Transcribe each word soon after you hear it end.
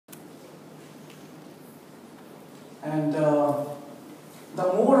And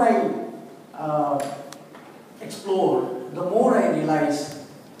the more I explore, the more I realize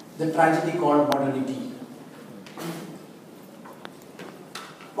the tragedy called modernity.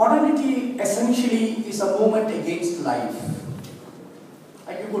 Modernity essentially is a movement against life.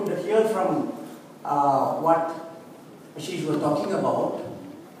 And you could hear from what Ashish was talking about.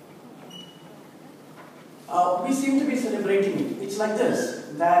 We seem to be celebrating it. It's like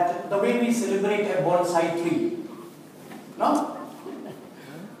this, that the way we celebrate a bonsai tree. No?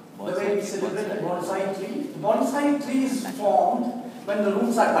 The way we celebrate a bonsai tree. The bonsai tree is formed when the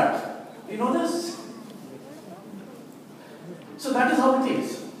roots are cut. You know this? So that is how it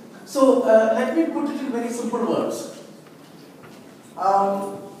is. So let me put it in very simple words.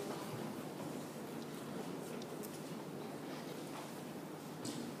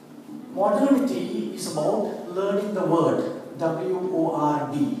 Modernity is about learning the word,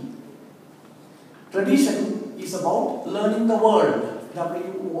 W-O-R-D. Tradition is about learning the world,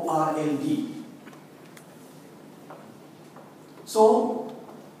 W-O-R-L-D. So,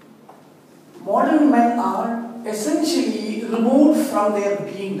 modern men are essentially removed from their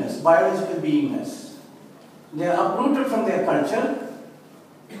beingness, biological beingness. They are uprooted from their culture,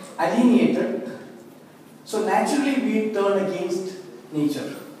 alienated. So naturally we turn against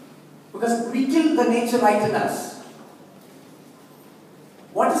nature. Because we kill the nature right in us.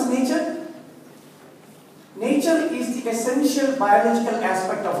 What is nature? Nature is the essential biological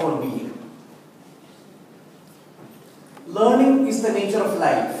aspect of our being. Learning is the nature of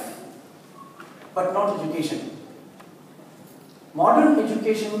life, but not education. Modern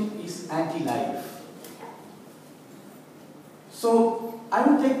education is anti-life. So, I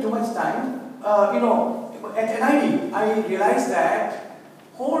won't take too much time. At NID, I realized that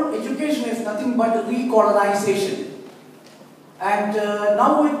whole education is nothing but recolonization. And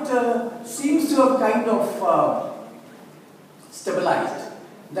now it seems to have kind of stabilized.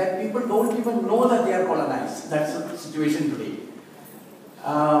 That people don't even know that they are colonized. That's the situation today.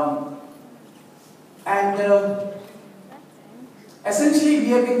 Essentially we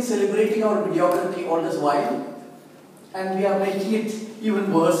have been celebrating our mediocrity all this while, and we are making it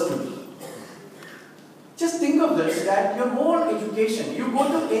even worse today. Just think of this, that your whole education, you go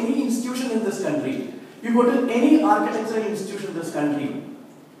to any institution in this country, you go to any architectural institution in this country,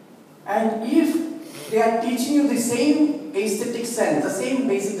 and if they are teaching you the same aesthetic sense, the same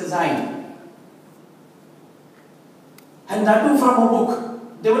basic design, and that too from a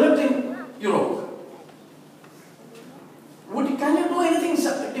book developed in Europe, can you do anything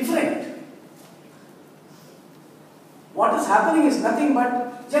different? What is happening is nothing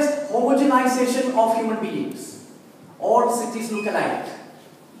but just homogenization of human beings. All cities look alike.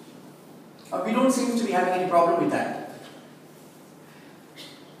 We don't seem to be having any problem with that.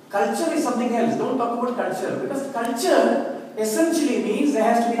 Culture is something else. Don't talk about culture, because culture essentially means there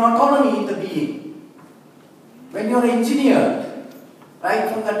has to be an autonomy in the being. When you are engineered,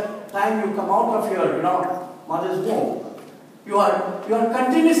 right from the time you come out of your mother's womb, you are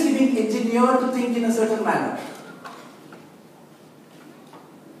continuously being engineered to think in a certain manner.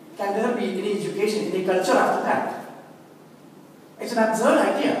 Can there be any education, any culture after that? It's an absurd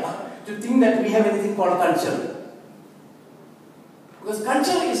idea to think that we have anything called culture. Because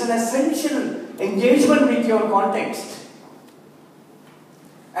culture is an essential engagement with your context.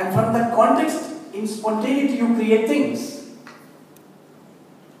 And from that context, in spontaneity, you create things.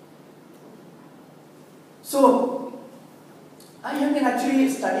 So, I have been actually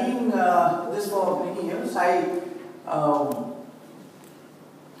studying this for many years.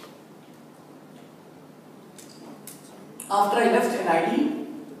 After I left NID,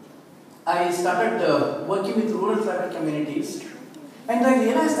 I started working with rural tribal communities, and I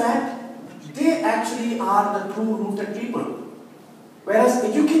realized that they actually are the true rooted people. Whereas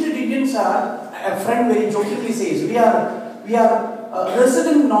educated Indians are, a friend very jokingly says, we are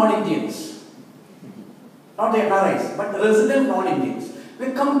resident non-Indians. Not the NRIs, but resident non-Indians. We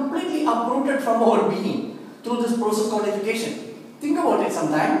are completely uprooted from our being through this process called education. Think about it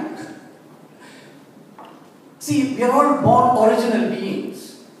sometime. See, we are all born original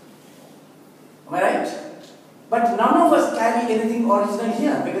beings. Am I right? But none of us carry anything original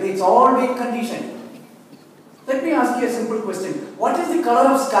here because it's all been conditioned. Let me ask you a simple question. What is the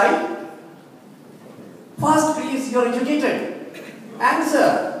color of sky? Fast, please, you're educated.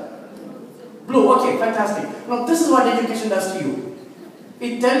 Answer. Blue, okay, fantastic. Now this is what education does to you.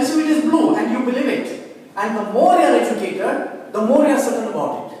 It tells you it is blue and you believe it. And the more you are educated, the more you are certain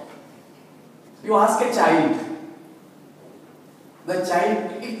about it. You ask a child. The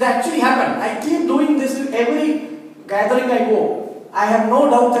child, it actually happened. I keep doing this to every gathering I go. I have no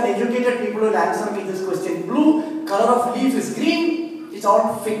doubt that educated people will answer me this question. Blue color of leaf is green, it's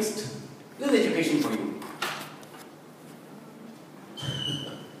all fixed. This is education for you.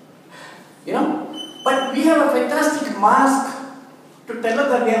 You know? But we have a fantastic mask to tell us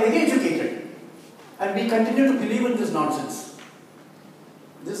that we are very educated. And we continue to believe in this nonsense.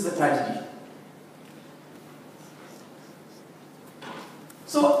 This is the tragedy.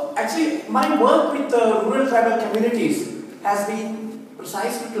 So actually my work with the rural tribal communities has been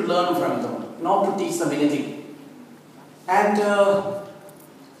precisely to learn from them, not to teach them anything. And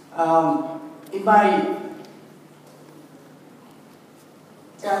in my,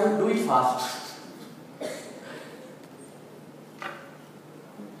 I will do it fast.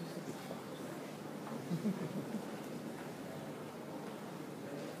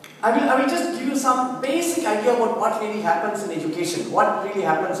 I will just give you some basic idea about what really happens in education, what really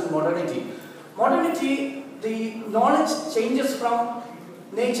happens in modernity. Modernity, the knowledge changes from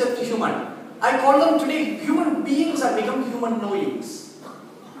nature to human. I call them today, human beings have become human knowings.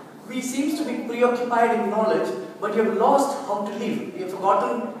 We seem to be preoccupied in knowledge, but we have lost how to live. We have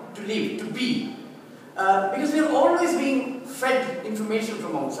forgotten to live, to be. Because we are always being fed information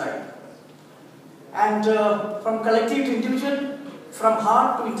from outside. And from collective to individual, from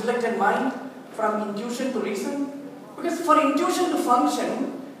heart to intellect and mind, from intuition to reason. Because for intuition to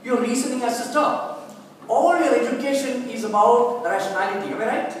function, your reasoning has to stop. All your education is about rationality, am I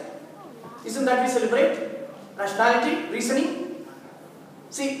right? Isn't that we celebrate? Rationality, reasoning.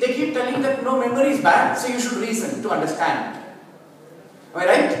 See, they keep telling that no, memory is bad, so you should reason to understand. Am I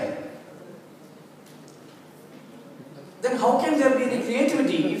right? Then how can there be any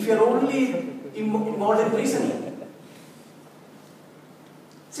creativity if you are only involved in reasoning?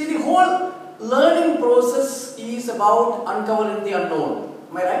 See, the whole learning process is about uncovering the unknown.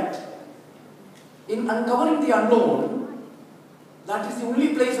 Am I right? In uncovering the unknown, that is the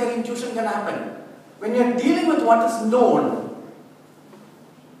only place where intuition can happen. When you are dealing with what is known,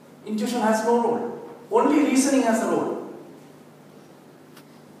 intuition has no role. Only reasoning has a role.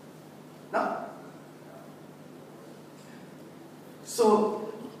 No?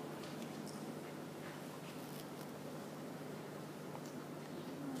 So,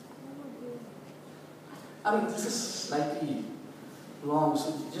 I mean, this is slightly long,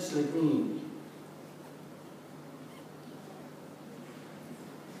 so just let me.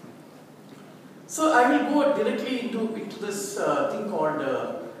 So I will go directly into this thing called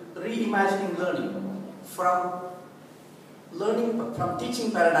reimagining learning from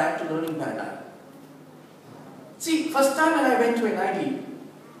teaching paradigm to learning paradigm. See, first time when I went to NIT,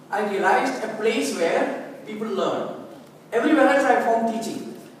 I realized a place where people learn. Everywhere else I found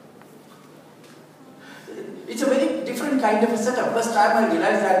teaching. It's a very different kind of a setup. First time I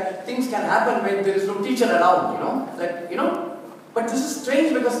realized that things can happen when there is no teacher around, But this is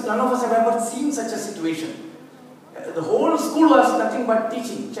strange because none of us have ever seen such a situation. The whole school was nothing but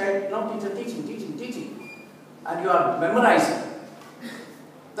teaching. Child, no teacher, teaching. And you are memorizing.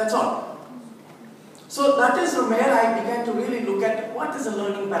 That's all. So that is where I began to really look at what is a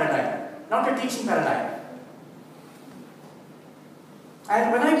learning paradigm, not a teaching paradigm.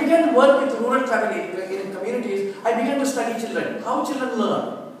 And when I began to work with rural tribal communities, I began to study children, how children learn.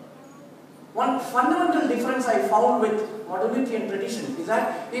 One fundamental difference I found with modernity and tradition is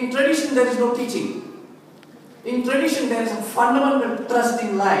that in tradition there is no teaching. In tradition there is a fundamental trust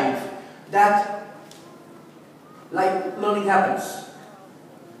in life that learning happens.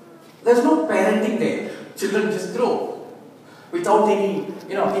 There is no parenting there. Children just grow without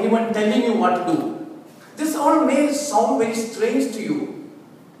anyone telling you what to do. This all may sound very strange to you,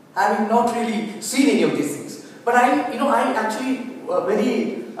 having not really seen any of these things. But I actually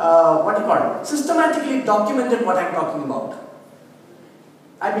systematically documented what I'm talking about.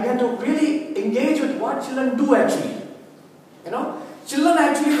 I began to really engage with what children do actually. Children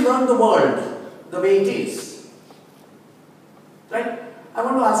actually learn the world the way it is. Right? I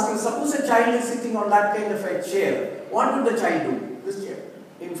want to ask you, suppose a child is sitting on that kind of a chair. What would the child do? This chair,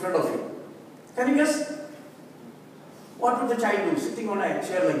 in front of you. Can you guess? What would the child do sitting on a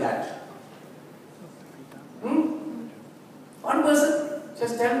chair like that? One person,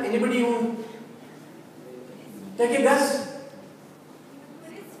 just tell anybody who. Take a guess.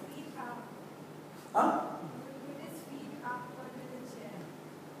 Put his feet up. Huh? Put his feet up under the chair.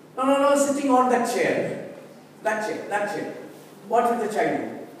 No, sitting on that chair. That chair. What would the child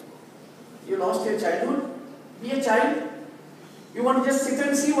do? You lost your childhood? Be a child. You want to just sit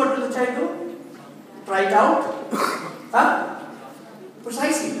and see what will the child do? Try it out. Huh?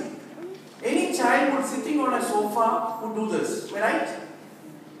 Precisely. Any child who is sitting on a sofa would do this, right?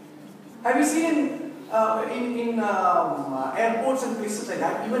 Have you seen in airports and places like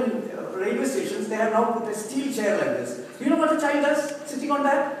that, even railway stations, they have now put a steel chair like this. Do you know what a child does sitting on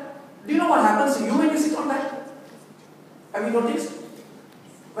that? Do you know what happens to you when you sit on that? Have you noticed?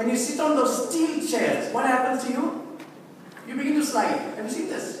 When you sit on those steel chairs, what happens to you? You begin to slide. Have you seen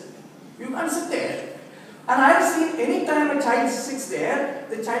this? You can't sit there. And I have seen any time a child sits there,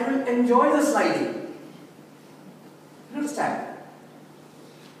 the child will enjoy the sliding. You understand?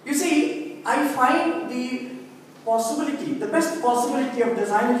 You see, I find the possibility, the best possibility of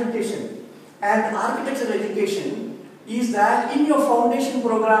design education and architectural education is that in your foundation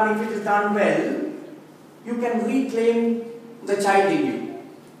program, if it is done well, you can reclaim the child in you.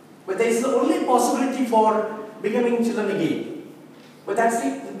 But there is the only possibility for becoming children again. But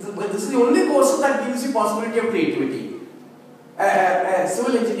this is the only course that gives you possibility of creativity.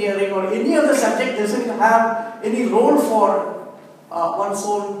 Civil engineering or any other subject doesn't have any role for one's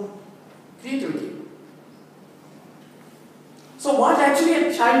own creativity. So what actually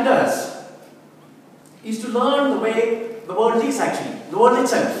a child does is to learn the way the world is actually, the world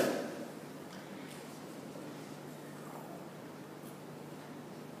itself.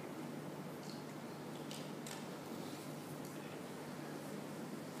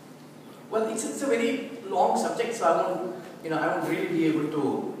 Well, it's a very long subject, so I won't really be able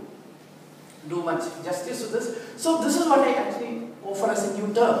to do much justice to this. So this is what I actually offer as a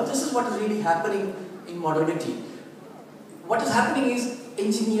new term. This is what is really happening in modernity. What is happening is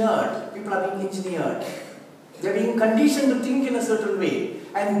engineered. People are being engineered. They're being conditioned to think in a certain way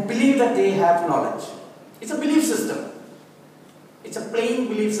and believe that they have knowledge. It's a belief system. It's a plain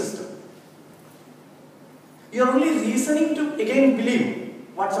belief system. You're only reasoning to again believe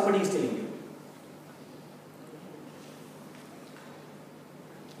what somebody is telling you.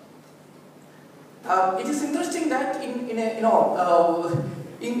 It is interesting that in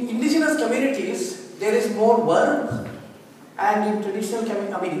indigenous communities there is more verb, and in traditional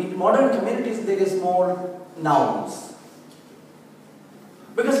in modern communities there is more nouns.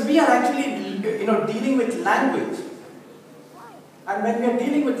 Because we are actually dealing with language, and when we are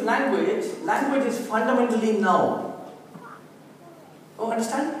dealing with language, language is fundamentally noun. Oh,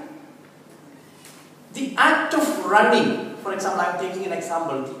 understand? The act of running, for example, I am taking an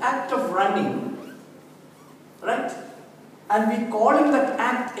example. The act of running, right? And we calling that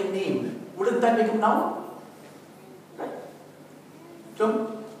act a name. Wouldn't that become noun? Right?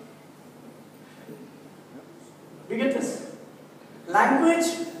 So, do you get this? Language,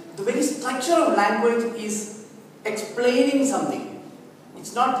 the very structure of language is explaining something.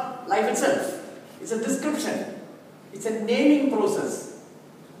 It's not life itself. It's a description. It's a naming process.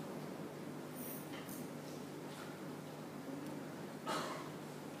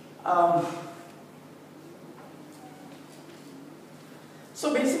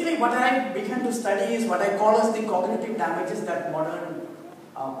 So basically what I began to study is what I call as the cognitive damages that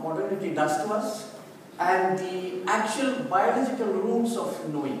modernity does to us, and the actual biological roots of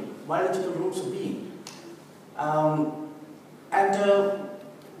knowing, biological roots of being. And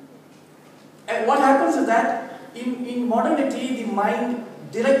what happens is that in modernity, the mind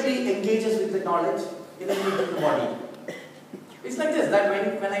directly engages with the knowledge in the body. It's like this, that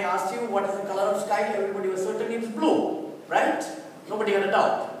when I asked you what is the color of sky, everybody was certain it's blue, right? Nobody had a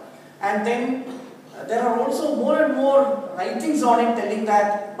doubt. And then there are also more and more writings on it telling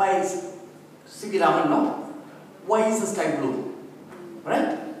that by C.V. Raman, no? Why is the sky blue?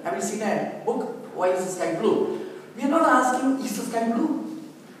 Right? Have you seen a book, Why is the Sky Blue? We are not asking, is the sky blue?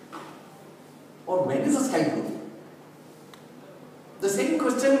 Or when is the sky blue? The same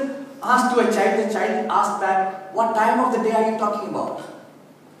question asked to a child, the child asked back, what time of the day are you talking about?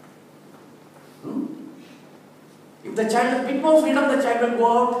 If the child has a bit more freedom, the child will go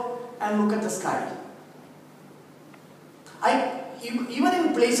out and look at the sky. Even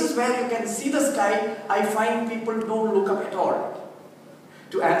in places where you can see the sky, I find people don't look up at all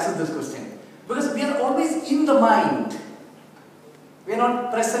to answer this question. Because we are always in the mind. We are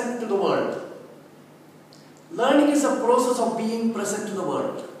not present to the world. Learning is a process of being present to the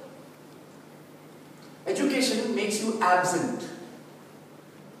world. Education makes you absent.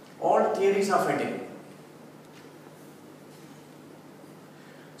 All theories are fitting.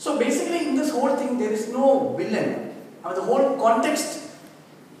 So basically in this whole thing there is no villain. The whole context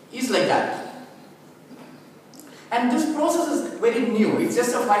is like that. And this process is very new. It's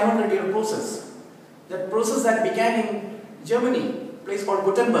just a 500-year process. That process that began in Germany, a place called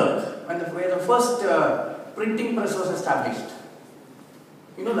Gutenberg, where the first printing press was established.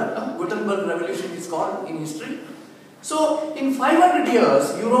 You know that, Gutenberg Revolution is called in history. So in 500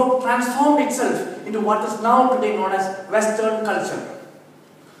 years, Europe transformed itself into what is now today known as Western culture.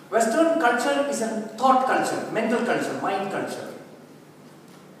 Western culture is a thought culture, mental culture, mind culture.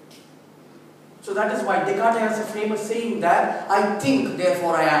 So that is why Descartes has a famous saying that I think,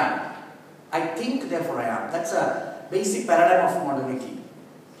 therefore I am. I think, therefore I am. That's a basic paradigm of modernity.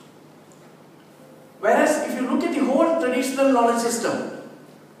 Whereas if you look at the whole traditional knowledge system,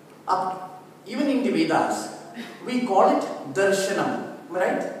 even in the Vedas, we call it darshanam. Am I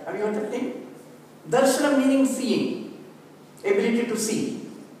right? Have you heard that thing? Darshanam meaning seeing, ability to see.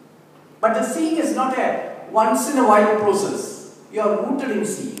 But the seeing is not a once in a while process. You are rooted in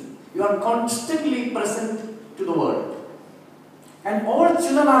seeing. You are constantly present to the world. And all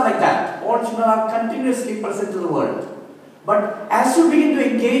children are like that. All children are continuously present to the world. But as you begin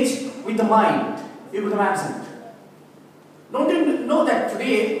to engage with the mind, you become absent. Don't you know that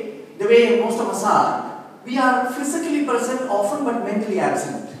today, the way most of us are, we are physically present often but mentally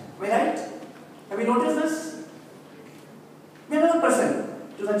absent. Am I right? Have you noticed this? We are never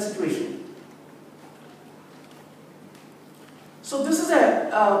present to that situation. So this is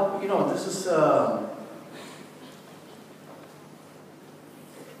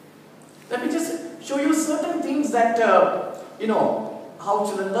let me just show you certain things that, how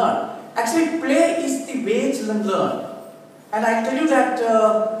children learn. Actually, play is the way children learn. And I tell you that,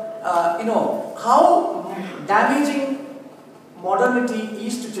 how damaging modernity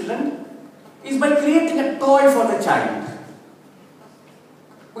is to children is by creating a toy for the child.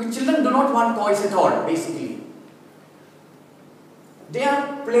 Because children do not want toys at all, basically. They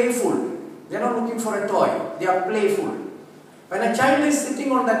are playful. They are not looking for a toy. They are playful. When a child is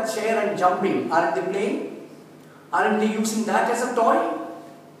sitting on that chair and jumping, aren't they playing? Aren't they using that as a toy?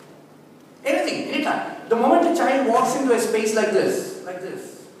 Anything, anytime. The moment a child walks into a space like this,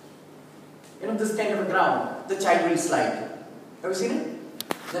 this kind of a ground, the child will slide. Have you seen it?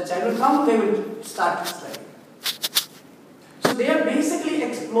 The child will come, they will start sliding. So they are basically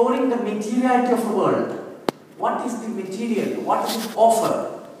exploring the materiality of the world. What is the material? What does it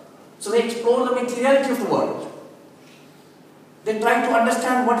offer? So they explore the materiality of the world. They try to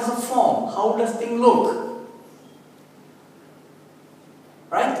understand what is the form, how does thing look.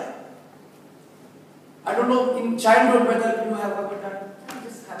 Right? I don't know in childhood whether you have ever done. Can I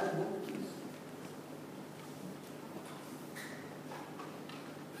just have a book, please?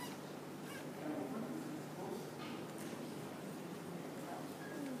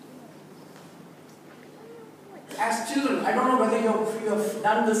 As children, I don't know whether you have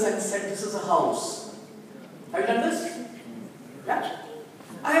done this and said this is a house. Have you done this? Yeah?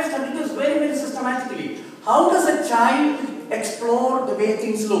 I have studied this very, very systematically. How does a child explore the way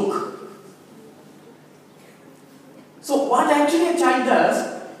things look? So what actually a child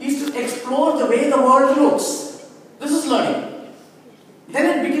does is to explore the way the world looks. This is learning.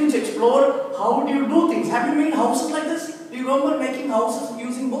 Then it begins to explore how do you do things. Have you made houses like this? Do you remember making houses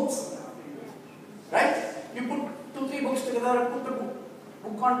using books? Right? You put 2-3 books together, put the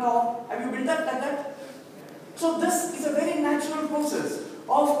book on top. Have you built that like that? So this is a very natural process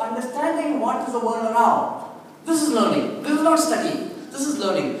of understanding what is the world around. This is learning. This is not studying. This is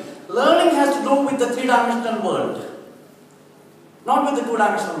learning. Learning has to do with the 3-dimensional world, not with the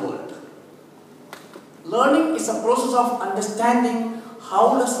 2-dimensional world. Learning is a process of understanding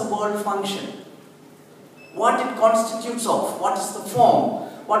how does the world function, what it constitutes of, what is the form,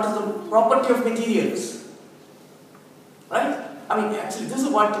 what is the property of materials. Right? I mean, actually, this is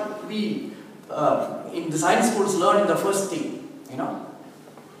what we in design schools learn in the first thing,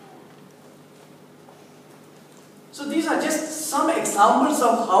 So these are just some examples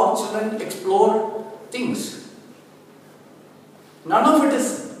of how children explore things. None of it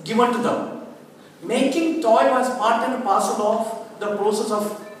is given to them. Making toy was part and parcel of the process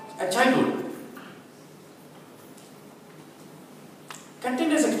of a childhood.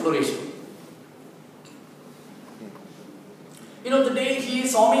 Continuous exploration. The day he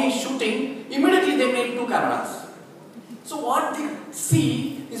saw me shooting, immediately they made 2 cameras. So what they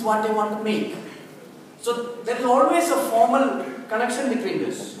see is what they want to make. So there is always a formal connection between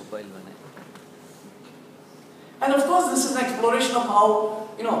this. And of course this is an exploration of how,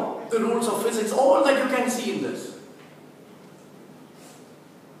 the rules of physics, all that you can see in this.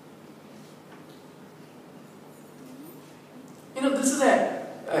 This is a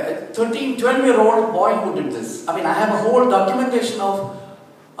 12-year-old boy who did this. I mean, I have a whole documentation of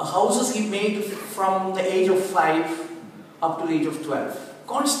houses he made from the age of 5 up to the age of 12.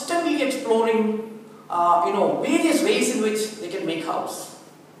 Constantly exploring, various ways in which they can make house.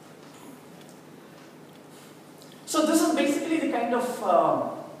 So this is basically the kind of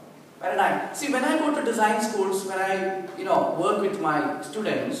paradigm. See, when I go to design schools, when I, work with my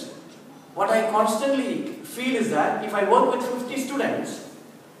students, what I constantly feel is that if I work with 50 students,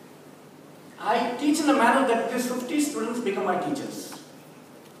 I teach in a manner that these 50 students become my teachers.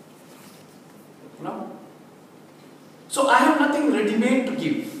 You know? So I have nothing ready-made to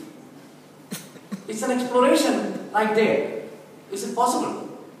give. It's an exploration right there. Is it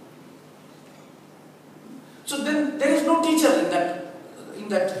possible? So then there is no teacher in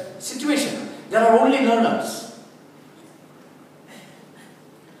that situation. There are only learners.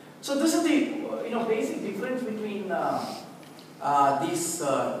 So this is the basic difference between these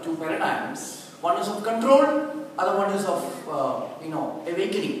two paradigms. One is of control, other one is of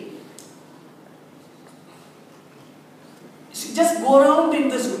awakening. So just go around in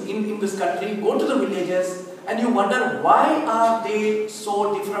this country, go to the villages, and you wonder why are they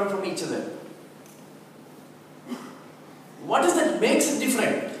so different from each other? What is that makes it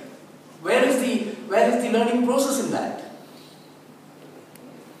different? Where is the learning process in that?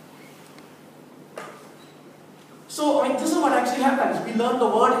 So this is what actually happens. We learn the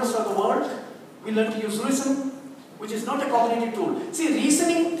word instead of the word. We learn to use reason, which is not a cognitive tool. See,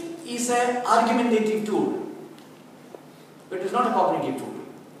 reasoning is an argumentative tool. It is not a cognitive tool.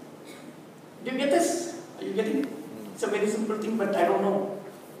 Do you get this? Are you getting it? It's a very simple thing, but I don't know.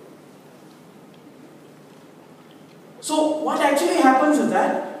 So what actually happens is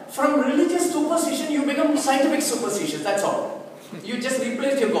that from religious superstition you become scientific superstitious, that's all. You just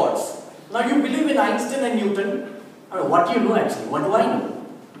replace your gods. Now you believe in Einstein and Newton. I mean, what do you know actually? What do I know?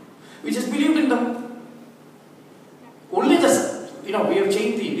 We just believed in them. Only this, we have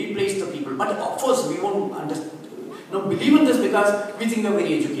changed replaced the people. But of course we won't believe in this because we think they're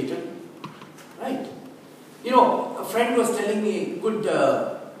very educated. Right? A friend was telling me a good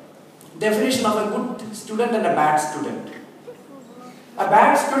definition of a good student and a bad student. A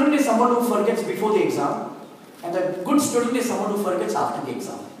bad student is someone who forgets before the exam, and a good student is someone who forgets after the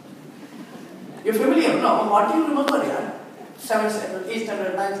exam. You're familiar, no? What do you remember, yeah? 7th standard, 8th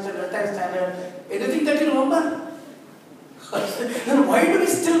standard, 9th standard, 10th standard, anything that you remember? Then why do we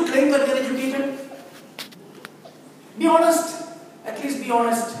still claim that we are educated? Be honest. At least be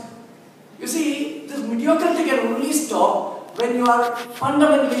honest. You see, this mediocrity can only stop when you are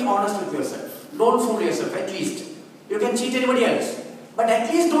fundamentally honest with yourself. Don't fool yourself, at least. You can cheat anybody else. But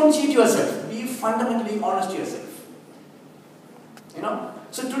at least don't cheat yourself. Be fundamentally honest to yourself.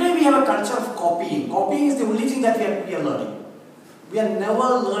 So today we have a culture of copying. Copying is the only thing that we are learning. We are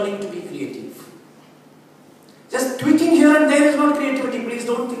never learning to be creative. Just tweaking here and there is not creativity. Please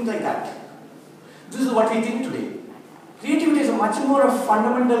don't think like that. This is what we think today. Creativity is a much more a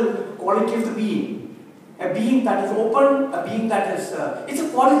fundamental quality of the being. A being that is open, a being that is, it's a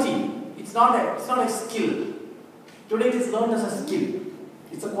quality. It's not a skill. Today it is learned as a skill.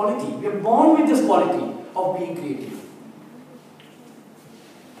 It's a quality. We are born with this quality of being creative.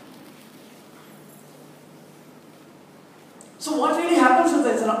 So what really happens is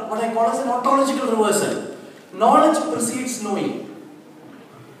this, what I call as an ontological reversal. Knowledge precedes knowing.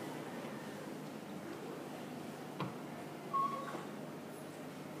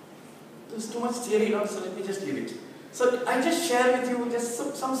 There's too much theory, so let me just leave it. So I just share with you just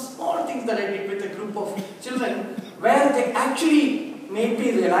some small things that I did with a group of children where they actually made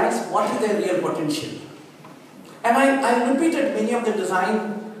me realize what is their real potential. And I repeated many of the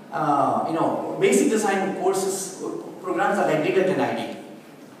design, basic design courses, programs that I did at NID.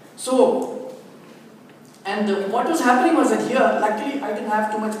 So, and what was happening was that here, luckily I didn't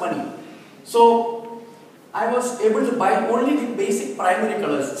have too much money. So, I was able to buy only the basic primary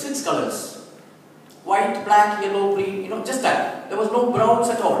colors, 6 colors. White, black, yellow, green, just that. There was no browns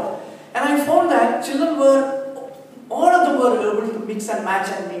at all. And I found that children all of them were able to mix and match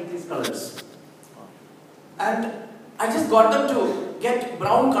and make these colors. And I just got them to get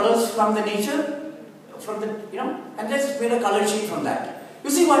brown colors from the nature, and just made a color sheet from that. You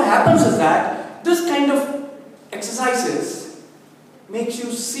see, what happens is that this kind of exercises makes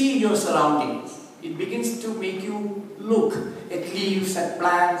you see your surroundings. It begins to make you look at leaves, at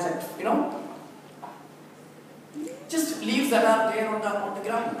plants, at, just leaves that are there on the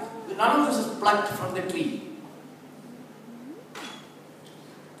ground. None of this is plucked from the tree.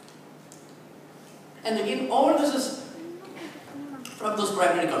 And again, all this is from those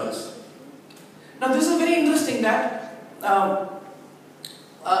primary colors. Now this is very interesting that,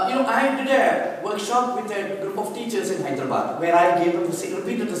 I did a workshop with a group of teachers in Hyderabad where I gave them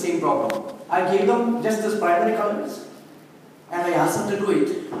repeated the same problem. I gave them just this primary colors and I asked them to do it.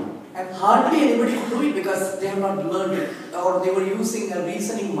 And hardly anybody could do it because they have not learned it or they were using a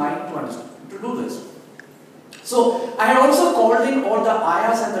reasoning mind to do this. So I had also called in all the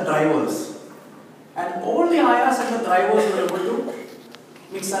ayahs and the drivers. And all the ayahs and the drivers were able to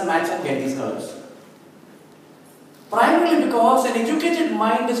mix and match and get these colors. Primarily because an educated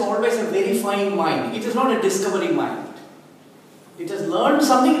mind is always a verifying mind. It is not a discovering mind. It has learned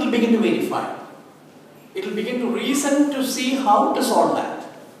something, it will begin to verify. It will begin to reason to see how to solve that.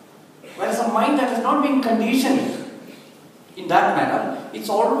 Whereas a mind that has not been conditioned in that manner, it's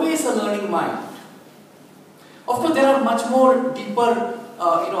always a learning mind. Of course, there are much more deeper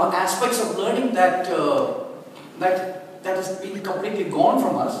aspects of learning that has been completely gone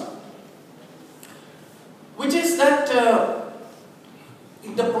from us, which is that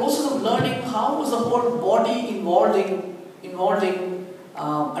in the process of learning, how is the whole body involved in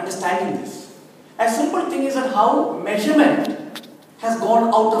understanding this? A simple thing is that how measurement has gone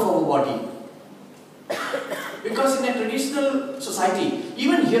out of our body. Because in a traditional society,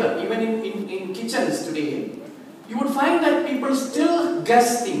 even here, even in kitchens today, you would find that people still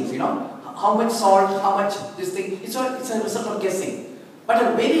guess things, how much salt, how much this thing, it's a result of guessing. But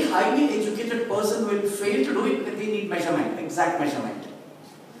a very highly educated person will fail to do it because they need measurement, exact measurement.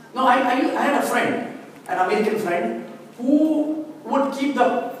 No, I had a friend, an American friend, who would keep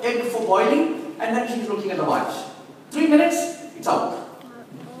the egg for boiling and then she's looking at the watch. 3 minutes, it's out.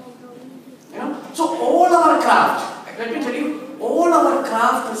 So all our craft, let me tell you, all our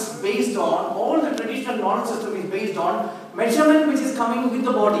craft is based on, all the traditional knowledge system is based on measurement which is coming with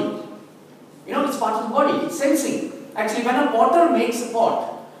the body. It's part of the body, it's sensing. Actually, when a potter makes a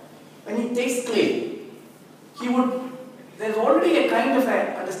pot, when he takes clay, there's already a kind of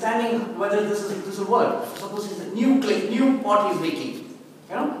understanding whether this will work. Suppose it's a new pot he's making.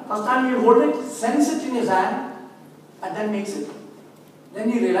 First time you hold it, sense it in his hand, and then makes it. Then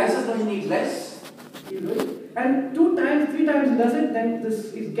he realizes that he needs less. He'll do it. And 2 times, 3 times he does it, then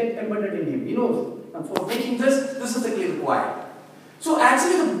this is get embedded in him. He knows. For making this is the clay required. So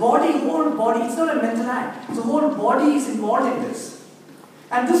actually the whole body, it's not a mental act. The whole body is involved in this.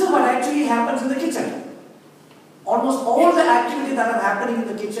 And this is what actually happens in the kitchen. Almost all the activity that are happening in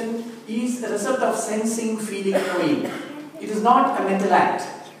the kitchen is a result of sensing, feeling, knowing. It is not a mental act.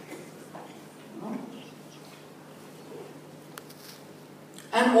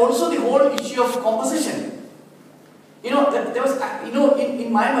 And also the whole issue of composition. There was,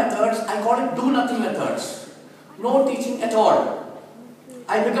 in my methods, I call it do-nothing methods. No teaching at all.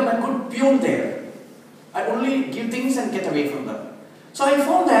 I become a good peon there. I only give things and get away from them. So I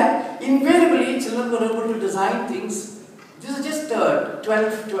found that invariably children were able to design things. This is just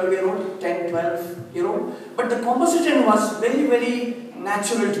 12-year-old, 10, 12-year-old. But the composition was very, very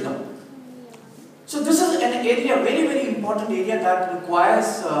natural to them. So this is an area, very, very important area that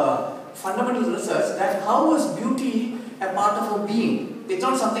requires fundamental research, that how is beauty a part of our being? It's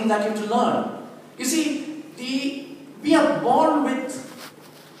not something that you have to learn. You see, we are born with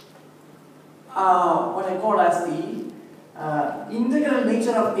what I call as the integral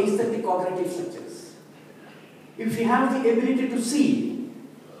nature of aesthetic cognitive structures. If we have the ability to see,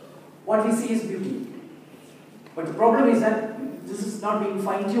 what we see is beauty. But the problem is that this is not being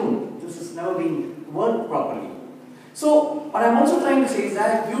fine-tuned. This has never been worked properly. So, what I'm also trying to say is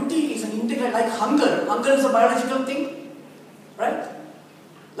that beauty is an integral, like hunger. Hunger is a biological thing, right?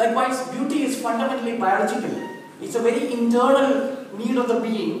 Likewise, beauty is fundamentally biological. It's a very internal need of the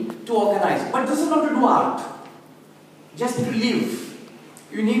being to organize. But this is not to do art. Just to live.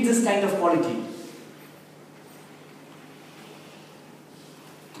 You need this kind of quality.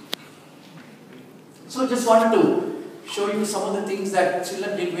 So just wanted to show you some of the things that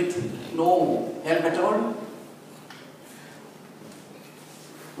children did with no help at all.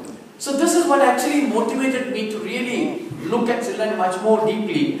 So this is what actually motivated me to really look at children much more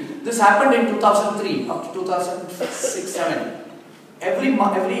deeply. This happened in 2003 up to 2006-07. Every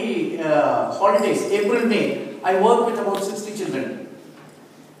holidays, April, May, I work with about 60 children.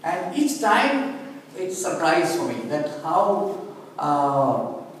 And each time it's a surprise for me that how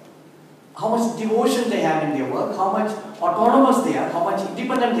much devotion they have in their work, how much autonomous they are, how much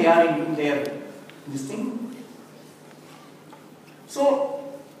independent they are in this thing. So,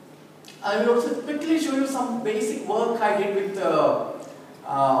 I will also quickly show you some basic work I did with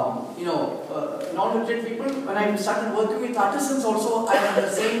non-literate people. When I started working with artisans also, I had the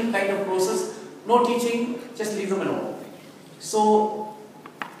same kind of process. No teaching, just leave them alone. So,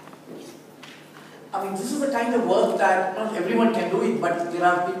 this is the kind of work that not everyone can do it, but there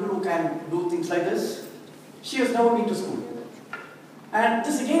are people who can do things like this. She has never been to school. And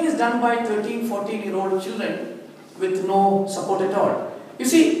this again is done by 13, 14-year-old children with no support at all. You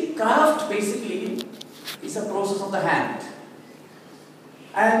see, craft basically is a process of the hand.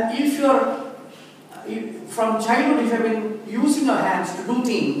 And if from childhood, if you have been using your hands to do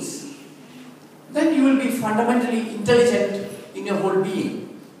things, then you will be fundamentally intelligent in your whole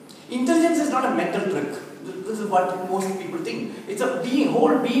being. Intelligence is not a mental trick. This is what most people think. It's a being,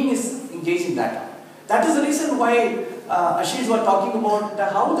 whole being is engaged in that. That is the reason why Ashish was talking about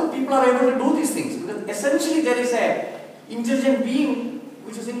how the people are able to do these things. Because essentially there is a intelligent being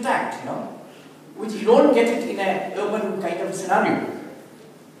which is intact, which you don't get it in an urban kind of scenario.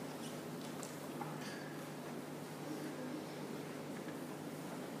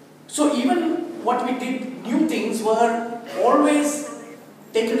 So even what we did, new things were always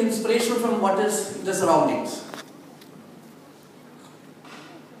taken inspiration from what is in the surroundings.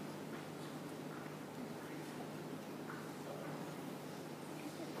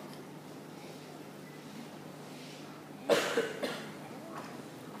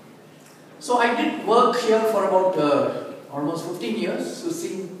 So I did work here for about almost 15 years,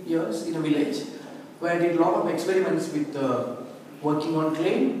 16 years in a village, where I did a lot of experiments with working on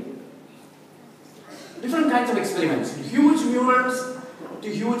clay. Different kinds of experiments, huge murals, to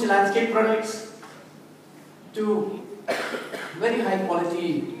huge landscape projects, to very high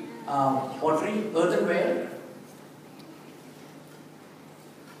quality pottery, earthenware.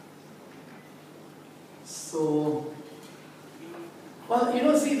 So,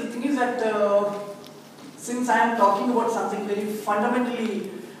 well, see, the thing is that since I am talking about something very fundamentally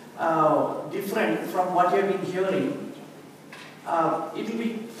different from what you have been hearing, it will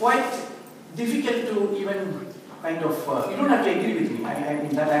be quite difficult to even kind of, you don't have to agree with me, I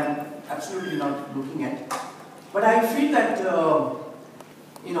mean that I am absolutely not looking at. But I feel that,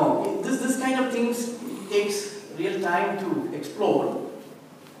 this kind of things takes real time to explore.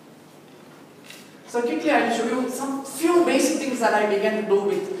 So quickly I will show you some few basic things that I began to do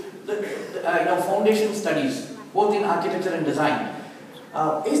with the foundation studies, both in architecture and design.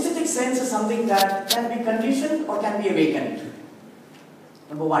 Aesthetic sense is something that can be conditioned or can be awakened.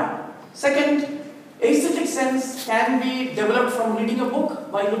 Number one. Second, aesthetic sense can be developed from reading a book,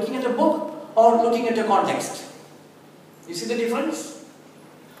 by looking at a book, or looking at a context. You see the difference?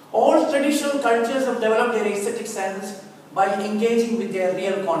 All traditional cultures have developed their aesthetic sense by engaging with their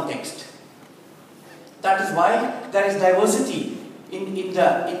real context. That is why there is diversity in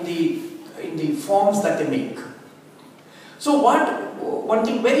the forms that they make. So one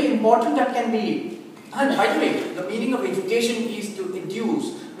thing very important that can be, and by the way, the meaning of education is to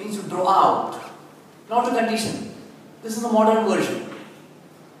induce, means to draw out, not to condition. This is a modern version.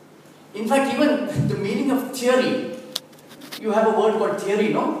 In fact, even the meaning of theory, you have a word called theory,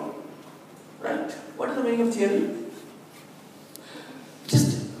 no? Right? What is the meaning of theory?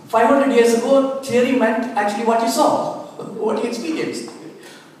 Just 500 years ago, theory meant actually what you saw, what you experienced.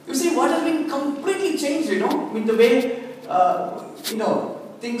 You see, what has been completely changed, with the way,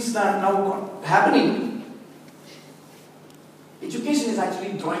 things are now happening. Education is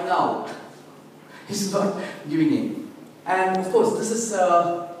actually drawing out. It's not giving in. And of course, this is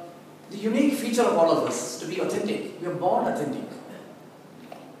the unique feature of all of us, to be authentic. We are born authentic.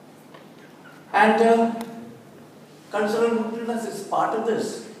 And cultural mindfulness is part of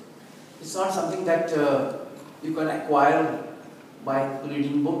this. It's not something that you can acquire by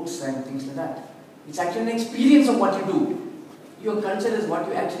reading books and things like that. It's actually an experience of what you do. Your culture is what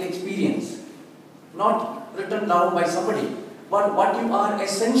you actually experience, not written down by somebody. But what you are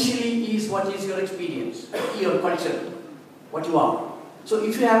essentially is what is your experience, your culture, what you are. So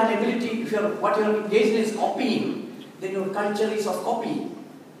if you have an ability, if what you are engaged in is copying, then your culture is of copying.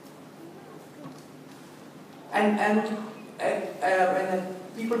 And when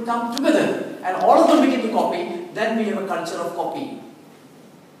people come together and all of them begin to copy, then we have a culture of copying.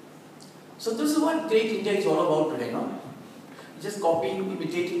 So this is what Great India is all about today, Just copying,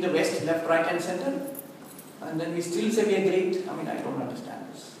 imitating the West, left, right and center. And then we still say we are great. I mean, I don't understand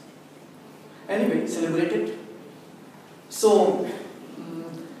this. Anyway, celebrate it. So,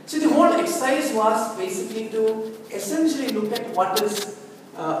 see, the whole exercise was basically to essentially look at what is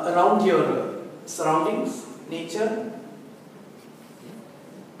around your surroundings, nature.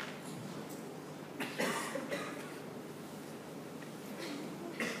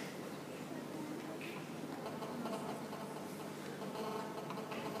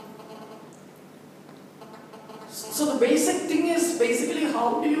 So the basic thing is basically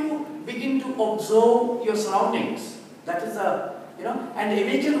how do you begin to observe your surroundings? That is and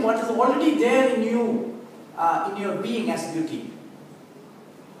awaken what is already there in you, in your being as beauty.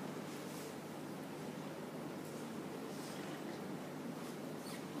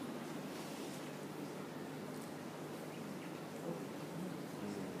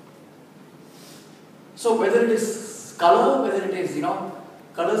 So whether it is color, whether it is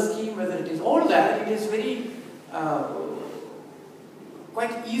color scheme, whether it is all that, it is very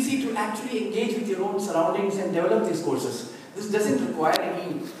quite easy to actually engage with your own surroundings and develop these courses. This doesn't require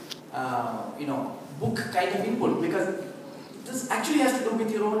any book kind of input, because this actually has to do with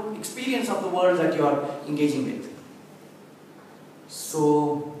your own experience of the world that you are engaging with.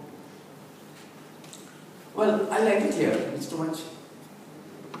 So, well, I'll end it here. It's too much.